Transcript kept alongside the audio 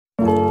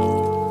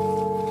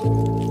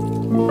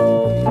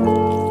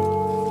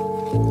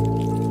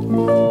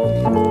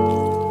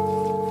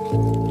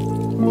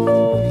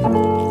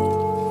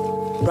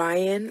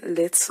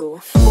it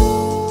so.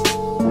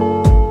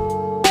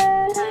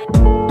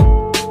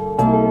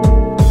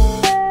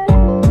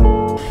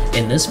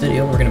 In this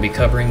video, we're going to be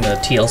covering the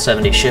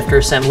TL70 shifter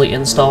assembly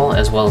install,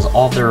 as well as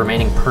all of the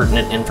remaining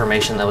pertinent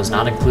information that was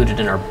not included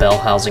in our bell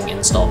housing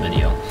install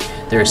video.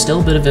 There is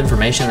still a bit of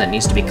information that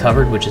needs to be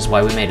covered, which is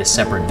why we made a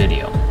separate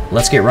video.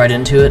 Let's get right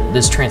into it.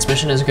 This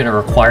transmission is going to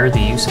require the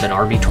use of an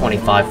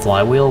RB25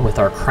 flywheel with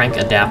our crank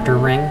adapter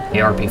ring,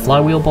 ARP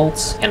flywheel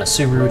bolts, and a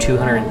Subaru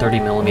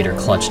 230mm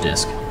clutch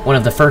disc. One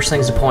of the first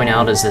things to point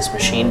out is this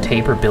machine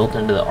taper built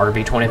into the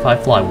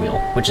RB25 flywheel,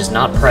 which is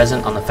not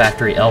present on the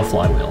factory L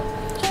flywheel.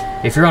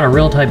 If you're on a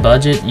real tight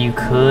budget, you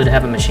could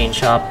have a machine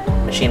shop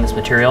machine this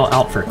material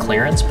out for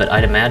clearance, but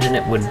I'd imagine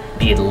it would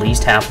be at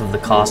least half of the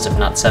cost, if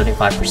not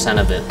 75%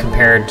 of it,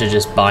 compared to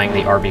just buying the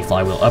RB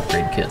flywheel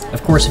upgrade kit.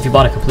 Of course, if you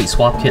bought a complete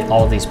swap kit,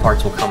 all of these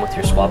parts will come with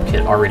your swap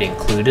kit already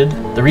included.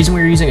 The reason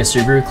we're using a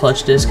Subaru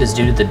clutch disc is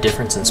due to the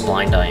difference in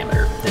spline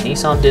diameter. The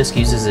Nissan disc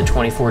uses a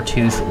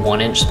 24-tooth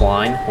 1-inch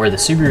spline, where the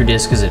Subaru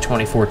disc is a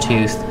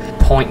 24-tooth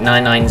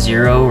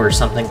 .990 or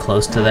something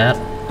close to that.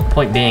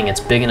 Point being, it's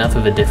big enough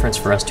of a difference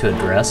for us to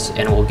address,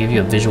 and it will give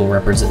you a visual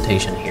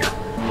representation here.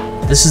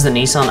 This is the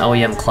Nissan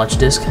OEM clutch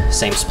disc,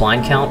 same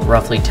spline count,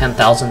 roughly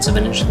 0.010 of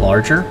an inch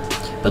larger,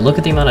 but look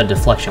at the amount of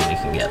deflection we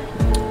can get.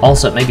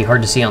 Also, it may be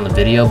hard to see on the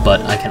video, but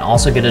I can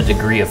also get a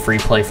degree of free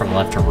play from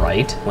left to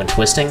right when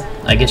twisting.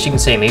 I guess you can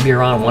say maybe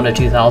around 1 to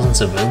 2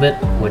 thousandths of movement,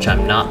 which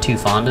I'm not too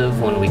fond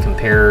of when we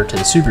compare to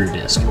the Subaru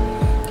disc.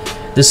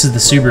 This is the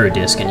Subaru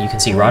disc, and you can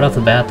see right off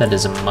the bat that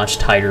is a much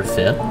tighter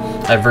fit.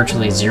 I have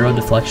virtually zero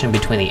deflection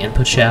between the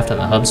input shaft and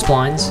the hub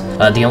splines.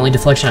 The only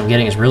deflection I'm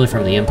getting is really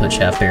from the input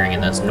shaft bearing,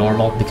 and that's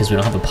normal because we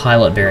don't have a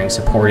pilot bearing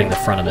supporting the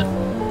front of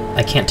it.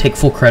 I can't take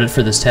full credit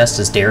for this test,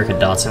 as Derek at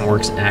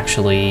DotsonWorks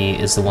actually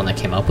is the one that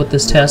came up with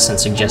this test and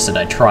suggested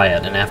I try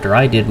it, and after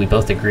I did, we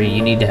both agree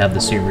you need to have the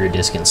Subaru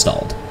disc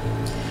installed.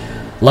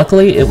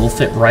 Luckily, it will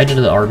fit right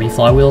into the RB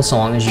flywheel so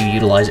long as you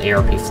utilize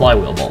ARP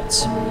flywheel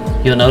bolts.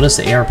 You'll notice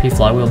the ARP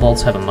flywheel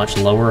bolts have a much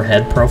lower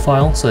head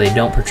profile, so they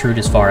don't protrude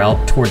as far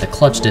out toward the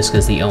clutch disc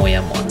as the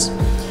OEM ones.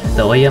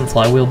 The OEM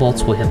flywheel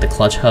bolts will hit the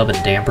clutch hub and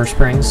damper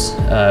springs,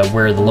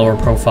 where the lower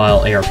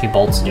profile ARP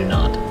bolts do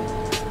not.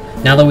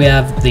 Now that we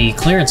have the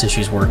clearance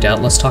issues worked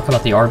out, let's talk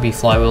about the RB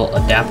flywheel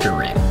adapter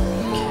ring.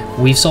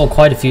 We've sold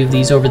quite a few of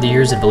these over the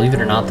years, and believe it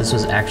or not, this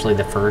was actually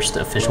the first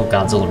official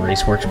Godzilla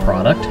Raceworks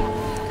product.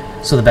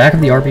 So the back of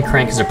the RB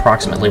crank is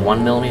approximately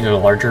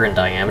 1mm larger in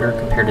diameter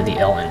compared to the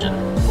L engine.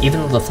 Even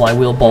though the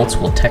flywheel bolts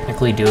will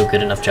technically do a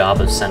good enough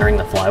job of centering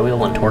the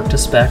flywheel and torque to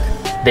spec,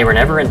 they were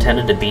never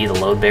intended to be the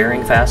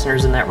load-bearing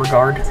fasteners in that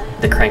regard.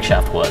 The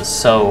crankshaft was.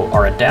 So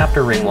our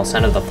adapter ring will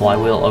center the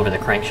flywheel over the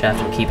crankshaft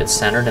and keep it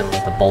centered and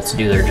let the bolts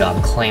do their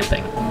job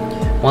clamping.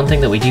 One thing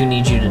that we do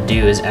need you to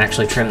do is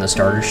actually trim the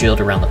starter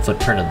shield around the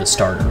footprint of the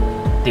starter.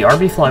 The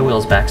RB flywheel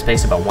is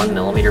backspaced about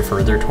 1mm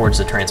further towards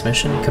the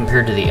transmission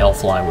compared to the L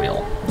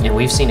flywheel, and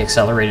we've seen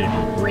accelerated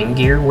ring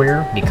gear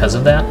wear because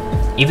of that.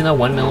 Even though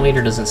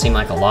 1mm doesn't seem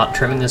like a lot,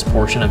 trimming this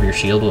portion of your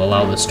shield will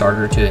allow the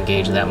starter to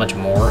engage that much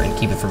more and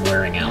keep it from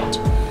wearing out.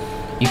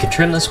 You can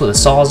trim this with a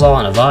sawzall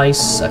and a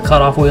vise, a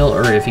cutoff wheel,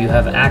 or if you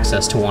have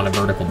access to one, a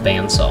vertical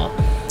bandsaw.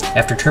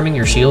 After trimming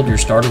your shield, your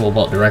starter will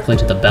bolt directly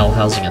to the bell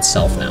housing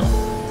itself now.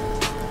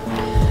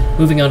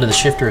 Moving on to the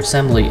shifter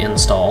assembly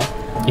install.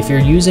 If you're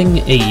using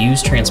a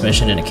used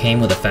transmission and it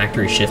came with a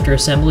factory shifter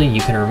assembly,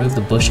 you can remove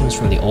the bushings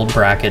from the old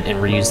bracket and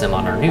reuse them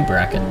on our new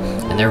bracket,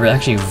 and they're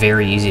actually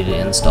very easy to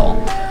install.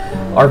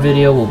 Our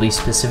video will be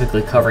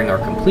specifically covering our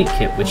complete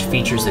kit, which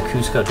features the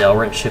Cusco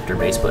Delrin shifter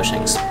base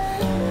bushings.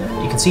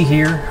 You can see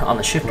here on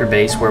the shifter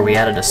base where we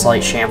added a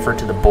slight chamfer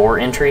to the bore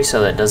entry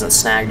so that it doesn't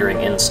snag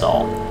during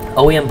install.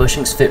 OEM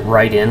bushings fit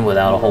right in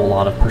without a whole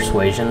lot of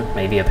persuasion,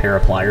 maybe a pair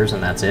of pliers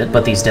and that's it,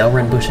 but these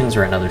Delrin bushings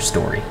are another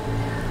story.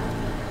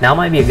 Now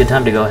might be a good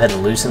time to go ahead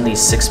and loosen these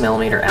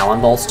 6mm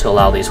Allen bolts to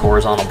allow these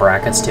horizontal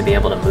brackets to be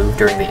able to move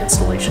during the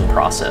installation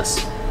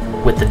process.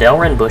 With the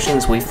Delrin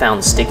bushings, we've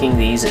found sticking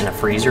these in a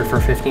freezer for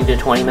 15 to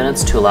 20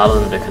 minutes to allow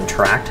them to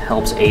contract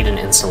helps aid in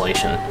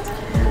installation.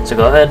 So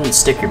go ahead and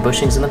stick your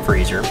bushings in the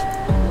freezer.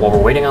 While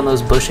we're waiting on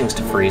those bushings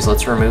to freeze,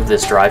 let's remove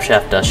this drive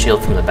shaft dust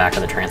shield from the back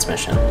of the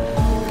transmission.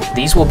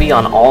 These will be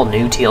on all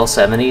new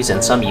TL70s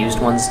and some used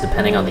ones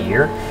depending on the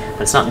year,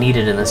 but it's not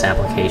needed in this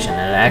application,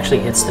 and it actually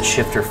hits the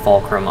shifter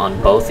fulcrum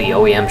on both the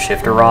OEM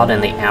shifter rod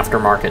and the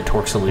aftermarket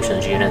Torque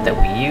Solutions unit that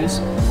we use.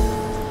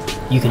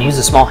 You can use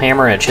a small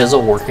hammer and a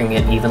chisel, working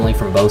it evenly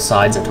from both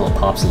sides until it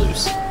pops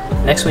loose.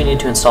 Next we need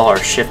to install our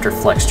shifter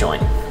flex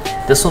joint.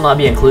 This will not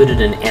be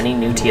included in any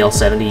new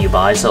TL70 you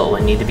buy, so it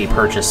will need to be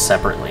purchased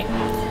separately.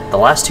 The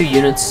last two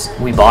units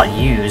we bought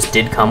used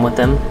did come with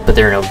them, but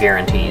there are no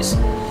guarantees.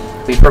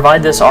 We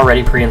provide this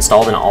already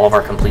pre-installed in all of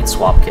our complete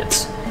swap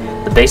kits.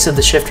 The base of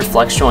the shifter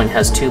flex joint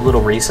has two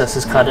little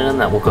recesses cut in them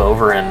that we'll go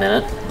over in a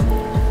minute.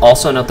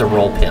 Also note the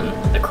roll pin,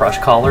 the crush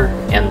collar,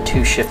 and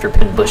two shifter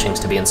pin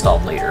bushings to be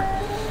installed later.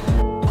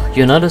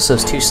 You'll notice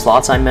those two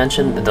slots I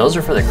mentioned, those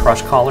are for the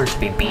crush collar to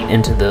be beat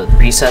into the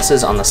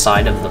recesses on the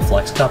side of the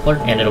flex coupler,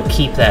 and it'll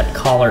keep that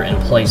collar in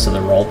place so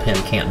the roll pin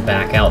can't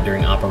back out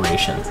during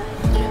operation.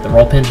 The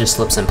roll pin just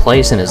slips in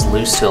place and is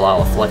loose to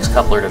allow a flex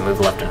coupler to move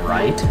left and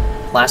right.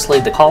 Lastly,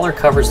 the collar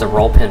covers the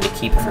roll pin to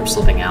keep it from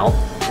slipping out,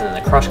 and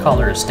then the crush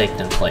collar is staked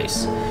in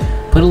place.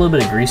 Put a little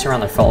bit of grease around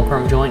the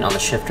fulcrum joint on the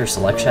shifter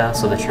select shaft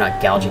so that you're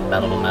not gouging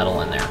metal to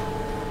metal in there.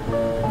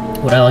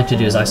 What I like to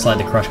do is I slide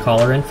the crush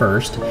collar in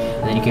first,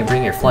 and then you can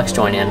bring your flex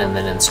joint in and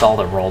then install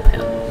the roll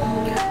pin.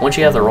 Once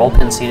you have the roll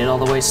pin seated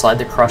all the way, slide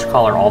the crush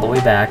collar all the way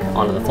back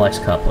onto the flex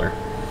coupler.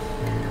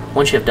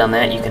 Once you have done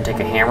that, you can take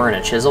a hammer and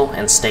a chisel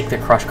and stake the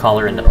crush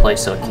collar into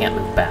place so it can't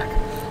move back.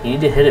 You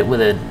need to hit it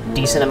with a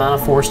decent amount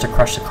of force to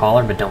crush the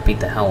collar, but don't beat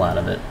the hell out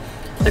of it.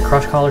 The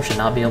crush collar should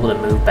not be able to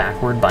move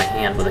backward by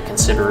hand with a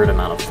considerate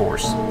amount of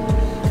force.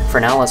 For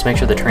now, let's make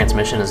sure the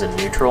transmission is in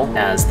neutral,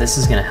 as this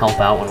is going to help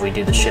out when we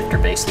do the shifter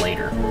base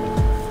later.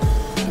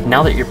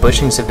 Now that your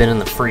bushings have been in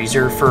the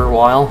freezer for a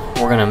while,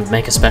 we're going to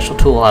make a special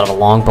tool out of a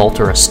long bolt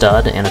or a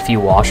stud and a few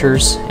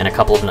washers and a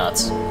couple of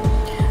nuts.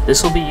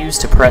 This will be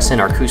used to press in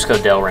our Cusco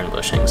Delrin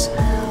bushings.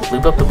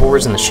 Lube up the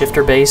bores in the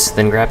shifter base,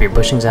 then grab your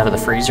bushings out of the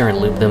freezer and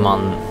lube them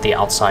on the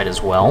outside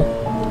as well.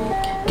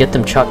 Get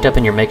them chucked up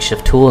in your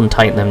makeshift tool and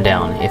tighten them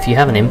down. If you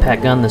have an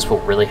impact gun, this will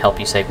really help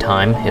you save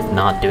time. If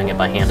not, doing it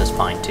by hand is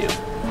fine too.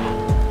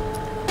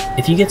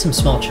 If you get some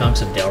small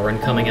chunks of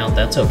Delrin coming out,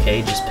 that's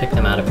okay, just pick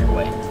them out of your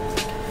way.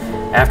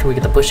 After we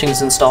get the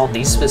bushings installed,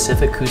 these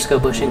specific Cusco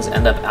bushings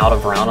end up out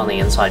of round on the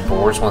inside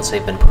bores once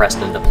they've been pressed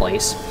into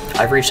place.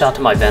 I've reached out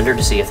to my vendor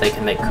to see if they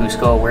can make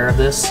Cusco aware of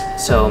this,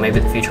 so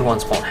maybe the future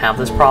ones won't have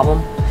this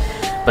problem.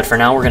 But for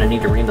now, we're going to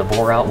need to ream the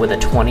bore out with a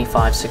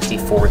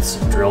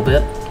 25/64 drill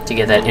bit to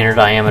get that inner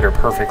diameter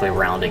perfectly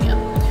round again.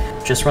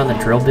 Just run the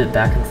drill bit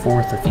back and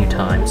forth a few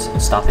times,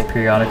 stopping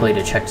periodically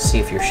to check to see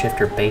if your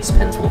shifter base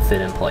pins will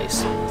fit in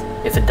place.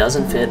 If it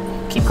doesn't fit,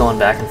 keep going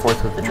back and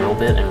forth with the drill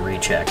bit and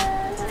recheck.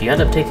 If you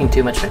end up taking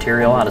too much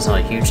material out, it's not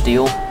a huge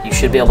deal. You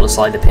should be able to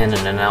slide the pin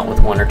in and out with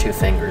 1 or 2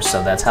 fingers,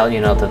 so that's how you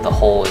know that the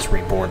hole is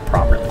rebored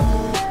properly.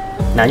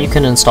 Now you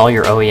can install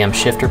your OEM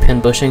shifter pin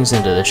bushings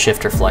into the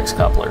shifter flex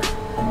coupler.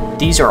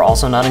 These are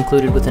also not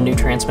included with the new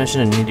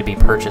transmission and need to be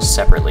purchased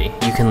separately.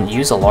 You can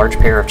use a large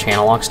pair of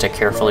channel locks to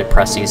carefully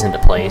press these into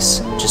place.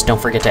 Just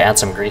don't forget to add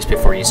some grease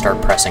before you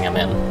start pressing them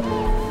in.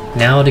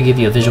 Now to give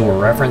you a visual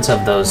reference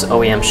of those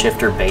OEM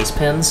shifter base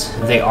pins,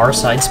 they are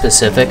side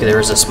specific.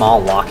 There is a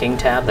small locking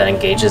tab that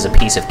engages a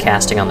piece of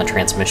casting on the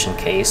transmission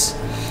case,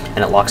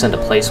 and it locks into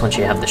place once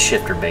you have the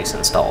shifter base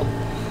installed.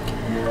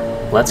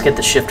 Let's get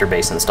the shifter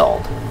base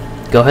installed.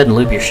 Go ahead and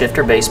lube your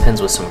shifter base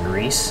pins with some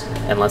grease,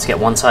 and let's get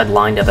one side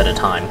lined up at a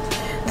time.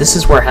 This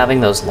is where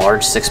having those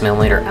large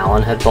 6mm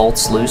Allen head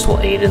bolts loose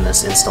will aid in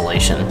this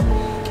installation.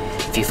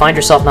 If you find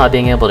yourself not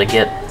being able to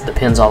get the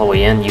pins all the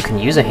way in, you can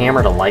use a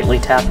hammer to lightly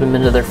tap them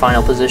into their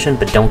final position,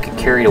 but don't get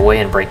carried away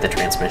and break the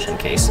transmission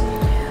case.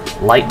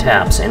 Light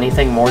taps,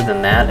 anything more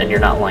than that, and you're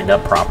not lined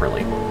up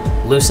properly.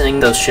 Loosening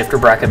those shifter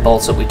bracket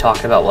bolts that we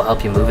talked about will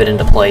help you move it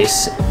into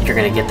place. You're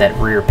going to get that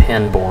rear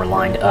pin bore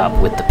lined up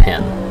with the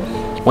pin.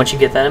 Once you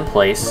get that in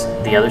place,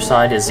 the other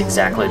side is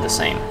exactly the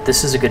same.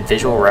 This is a good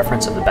visual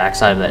reference of the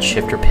backside of that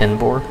shifter pin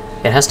bore.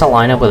 It has to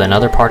line up with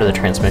another part of the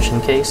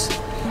transmission case,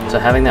 so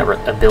having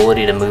that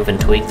ability to move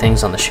and tweak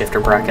things on the shifter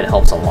bracket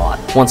helps a lot.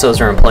 Once those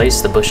are in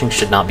place, the bushings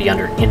should not be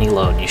under any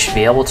load. You should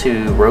be able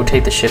to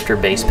rotate the shifter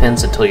base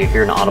pins until you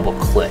hear an audible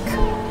click.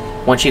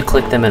 Once you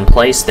click them in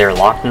place, they're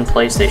locked in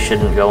place. They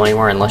shouldn't go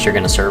anywhere unless you're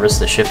going to service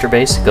the shifter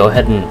base. Go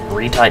ahead and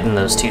retighten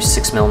those 2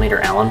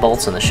 6mm Allen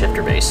bolts in the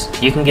shifter base.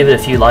 You can give it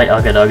a few light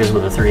ugga-duggas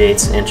with a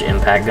 3/8"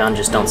 impact gun,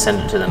 just don't send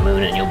it to the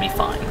moon and you'll be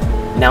fine.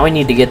 Now we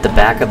need to get the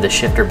back of the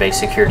shifter base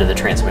secured to the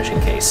transmission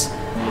case.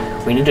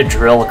 We need to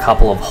drill a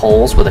couple of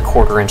holes with a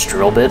 1/4"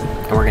 drill bit,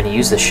 and we're going to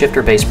use the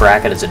shifter base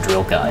bracket as a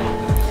drill guide.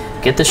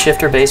 Get the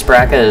shifter base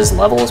bracket as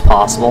level as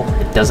possible.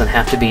 It doesn't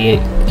have to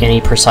be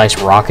any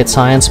precise rocket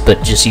science,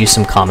 but just use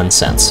some common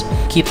sense.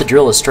 Keep the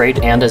drill as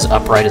straight and as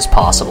upright as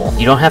possible.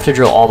 You don't have to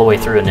drill all the way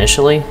through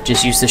initially,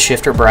 just use the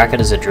shifter bracket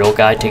as a drill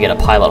guide to get a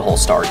pilot hole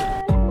started.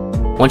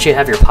 Once you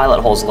have your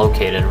pilot holes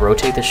located,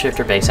 rotate the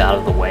shifter base out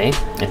of the way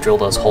and drill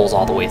those holes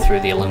all the way through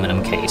the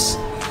aluminum case.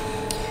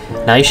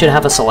 Now you should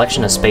have a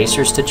selection of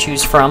spacers to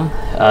choose from.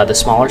 The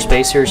smaller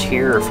spacers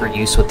here are for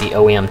use with the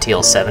OEM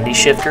TL70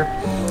 shifter.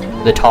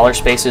 The taller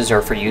spacers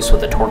are for use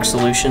with the Torque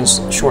Solutions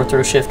short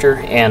throw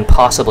shifter, and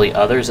possibly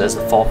others as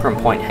the fulcrum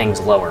point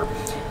hangs lower.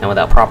 And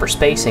without proper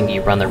spacing,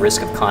 you run the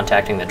risk of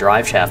contacting the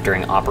drive shaft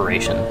during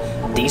operation.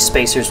 These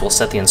spacers will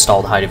set the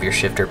installed height of your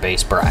shifter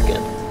base bracket.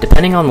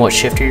 Depending on what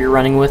shifter you're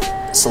running with,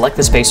 select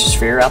the spacers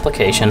for your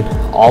application.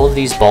 All of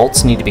these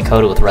bolts need to be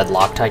coated with red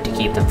Loctite to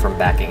keep them from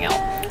backing out.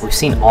 We've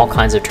seen all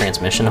kinds of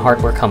transmission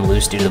hardware come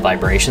loose due to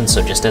vibration,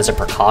 so just as a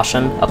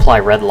precaution, apply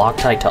red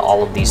Loctite to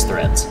all of these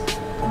threads.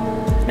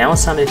 Now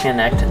it's time to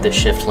connect the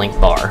shift link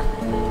bar.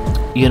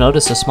 You'll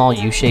notice a small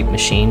U-shape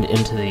machined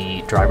into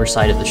the driver's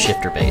side of the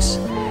shifter base.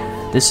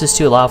 This is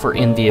to allow for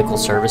in-vehicle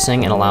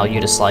servicing and allow you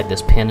to slide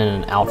this pin in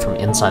and out from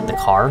inside the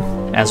car,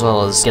 as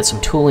well as get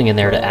some tooling in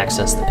there to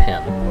access the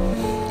pin.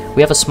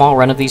 We have a small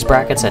run of these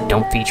brackets that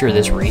don't feature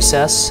this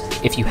recess.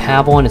 If you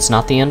have one, it's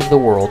not the end of the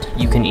world.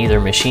 You can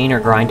either machine or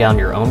grind down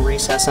your own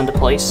recess into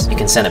place. You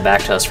can send it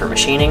back to us for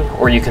machining,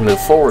 or you can move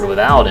forward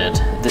without it.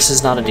 This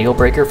is not a deal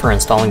breaker for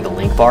installing the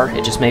link bar.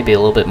 It just may be a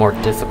little bit more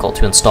difficult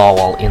to install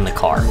while in the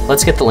car.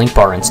 Let's get the link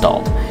bar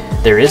installed.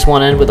 There is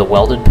one end with a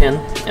welded pin,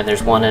 and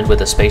there's one end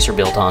with a spacer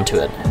built onto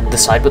it. The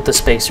side with the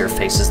spacer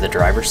faces the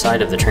driver's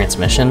side of the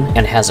transmission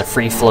and has a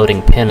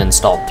free-floating pin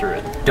installed through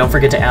it. Don't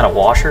forget to add a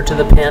washer to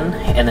the pin,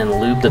 and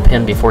then lube the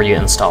pin before you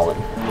install it.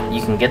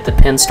 You can get the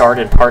pin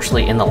started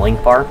partially in the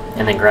link bar,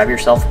 and then grab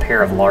yourself a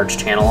pair of large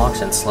channel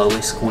locks and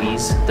slowly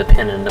squeeze the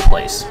pin into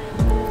place.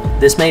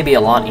 This may be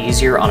a lot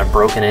easier on a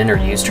broken in or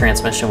used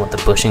transmission with the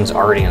bushings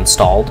already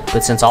installed,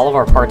 but since all of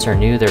our parts are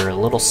new, they're a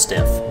little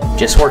stiff.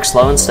 Just work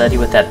slow and steady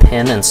with that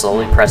pin and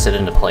slowly press it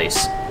into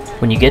place.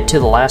 When you get to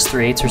the last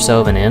 3/8 or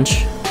so of an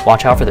inch,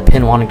 watch out for the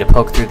pin wanting to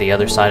poke through the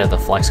other side of the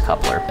flex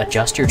coupler.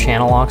 Adjust your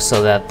channel locks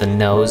so that the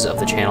nose of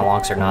the channel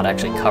locks are not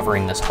actually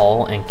covering this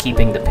hole and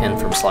keeping the pin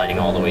from sliding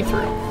all the way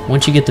through.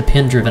 Once you get the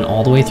pin driven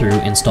all the way through,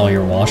 install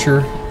your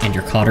washer and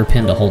your cotter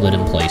pin to hold it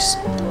in place.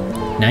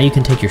 Now you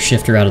can take your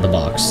shifter out of the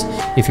box.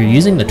 If you're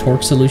using the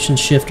Torque Solutions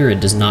shifter, it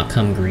does not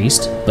come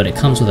greased, but it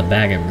comes with a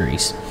bag of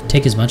grease.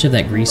 Take as much of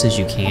that grease as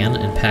you can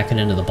and pack it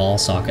into the ball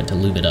socket to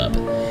lube it up.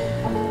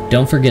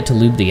 Don't forget to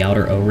lube the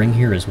outer O-ring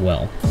here as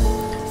well.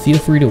 Feel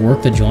free to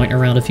work the joint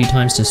around a few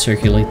times to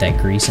circulate that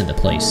grease into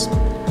place.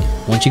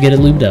 Once you get it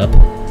lubed up,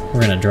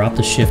 we're going to drop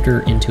the shifter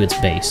into its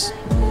base.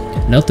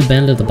 Note the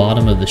bend at the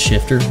bottom of the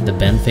shifter. The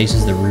bend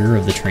faces the rear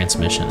of the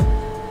transmission.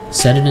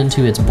 Set it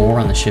into its bore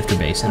on the shifter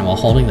base, and while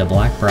holding the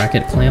black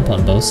bracket clamp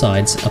on both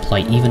sides,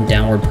 apply even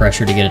downward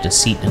pressure to get it to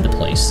seat into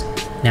place.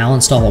 Now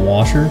install a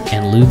washer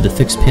and lube the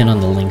fixed pin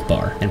on the link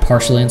bar, and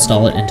partially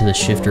install it into the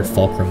shifter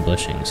fulcrum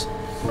bushings.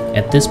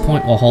 At this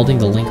point, while holding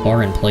the link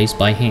bar in place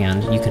by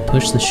hand, you can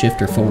push the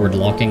shifter forward,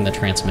 locking the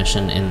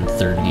transmission in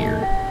third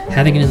gear.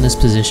 Having it in this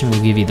position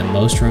will give you the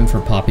most room for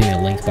popping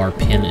a link bar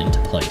pin into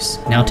place.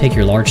 Now take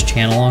your large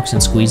channel locks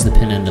and squeeze the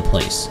pin into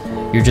place.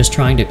 You're just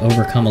trying to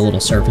overcome a little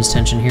surface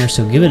tension here,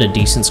 so give it a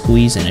decent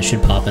squeeze and it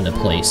should pop into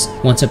place.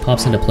 Once it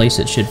pops into place,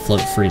 it should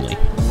float freely.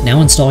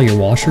 Now install your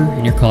washer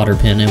and your cotter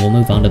pin, and we'll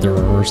move on to the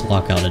reverse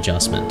lockout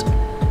adjustment.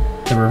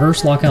 The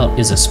reverse lockout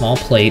is a small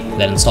plate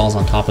that installs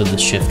on top of the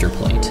shifter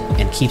plate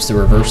and keeps the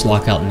reverse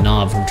lockout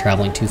knob from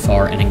traveling too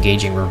far and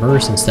engaging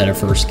reverse instead of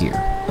first gear.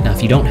 Now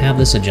if you don't have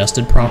this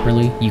adjusted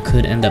properly, you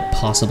could end up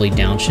possibly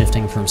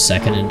downshifting from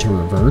second into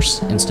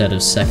reverse instead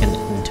of second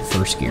into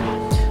first gear.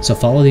 So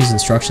follow these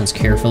instructions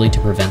carefully to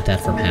prevent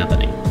that from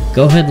happening.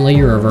 Go ahead and lay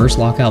your reverse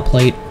lockout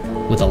plate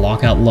with a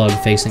lockout lug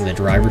facing the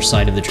driver's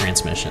side of the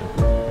transmission.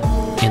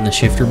 In the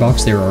shifter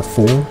box there are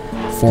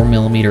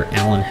 4mm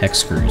Allen hex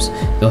screws.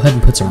 Go ahead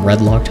and put some red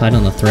Loctite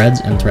on the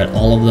threads and thread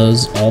all of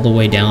those all the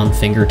way down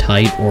finger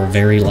tight or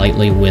very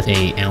lightly with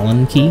a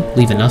Allen key.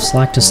 Leave enough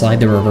slack to slide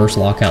the reverse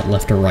lockout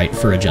left or right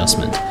for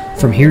adjustment.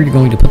 From here you're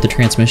going to put the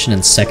transmission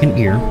in second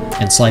gear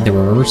and slide the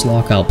reverse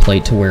lockout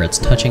plate to where it's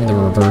touching the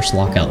reverse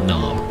lockout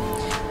knob.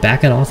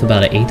 Back it off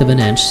about 1/8 of an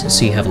inch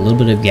so you have a little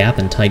bit of gap,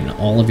 and tighten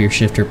all of your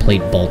shifter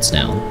plate bolts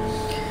down.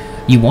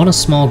 You want a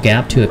small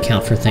gap to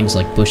account for things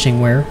like bushing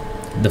wear,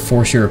 the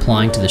force you're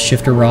applying to the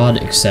shifter rod,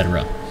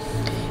 etc.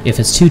 If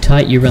it's too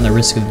tight, you run the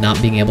risk of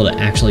not being able to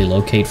actually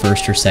locate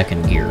first or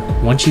second gear.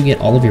 Once you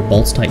get all of your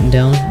bolts tightened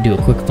down, do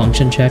a quick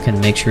function check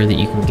and make sure that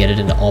you can get it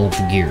into all of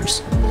the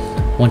gears.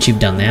 Once you've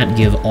done that,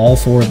 give all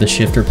 4 of the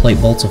shifter plate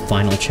bolts a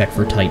final check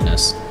for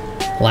tightness.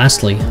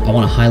 Lastly, I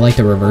want to highlight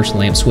the reverse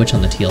lamp switch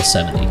on the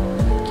TL70.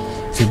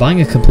 If you're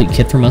buying a complete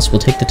kit from us, we'll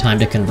take the time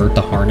to convert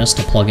the harness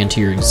to plug into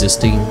your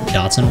existing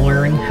Datsun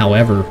wiring.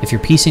 However, if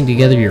you're piecing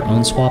together your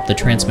own swap, the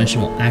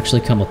transmission will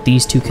actually come with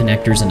these 2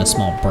 connectors and a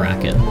small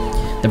bracket.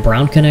 The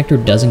brown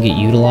connector doesn't get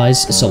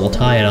utilized, so we'll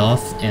tie it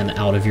off and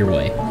out of your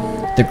way.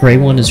 The gray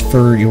one is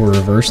for your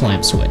reverse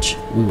lamp switch.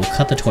 We will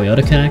cut the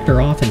Toyota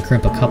connector off and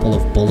crimp a couple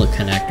of bullet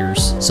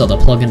connectors so they'll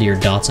plug into your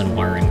Datsun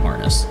wiring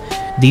harness.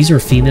 These are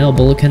female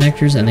bullet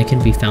connectors, and they can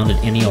be found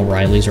at any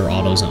O'Reilly's or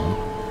AutoZone.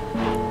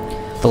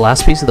 The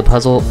last piece of the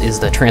puzzle is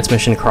the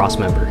transmission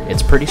crossmember.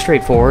 It's pretty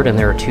straightforward, and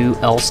there are 2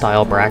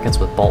 L-style brackets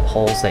with bolt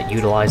holes that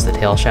utilize the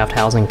tail shaft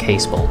housing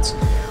case bolts.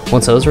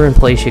 Once those are in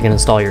place, you can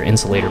install your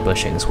insulator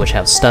bushings, which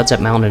have studs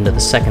that mount into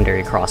the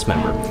secondary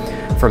crossmember.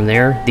 From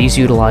there, these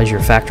utilize your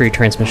factory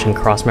transmission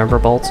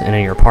crossmember bolts, and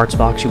in your parts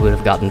box you would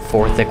have gotten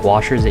 4 thick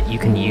washers that you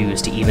can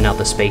use to even out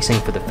the spacing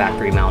for the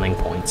factory mounting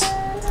points.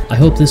 I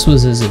hope this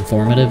was as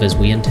informative as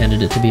we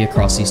intended it to be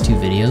across these 2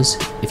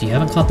 videos. If you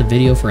haven't caught the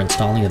video for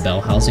installing the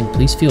bell housing,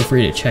 please feel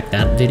free to check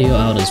that video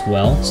out as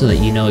well, so that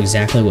you know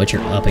exactly what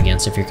you're up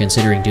against if you're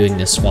considering doing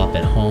this swap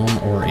at home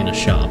or in a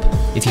shop.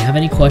 If you have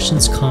any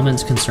questions,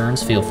 comments,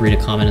 concerns, feel free to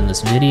comment in this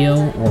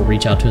video or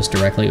reach out to us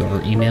directly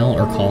over email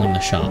or calling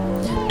the shop.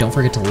 Don't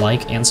forget to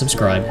like and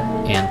subscribe,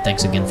 and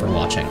thanks again for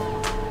watching.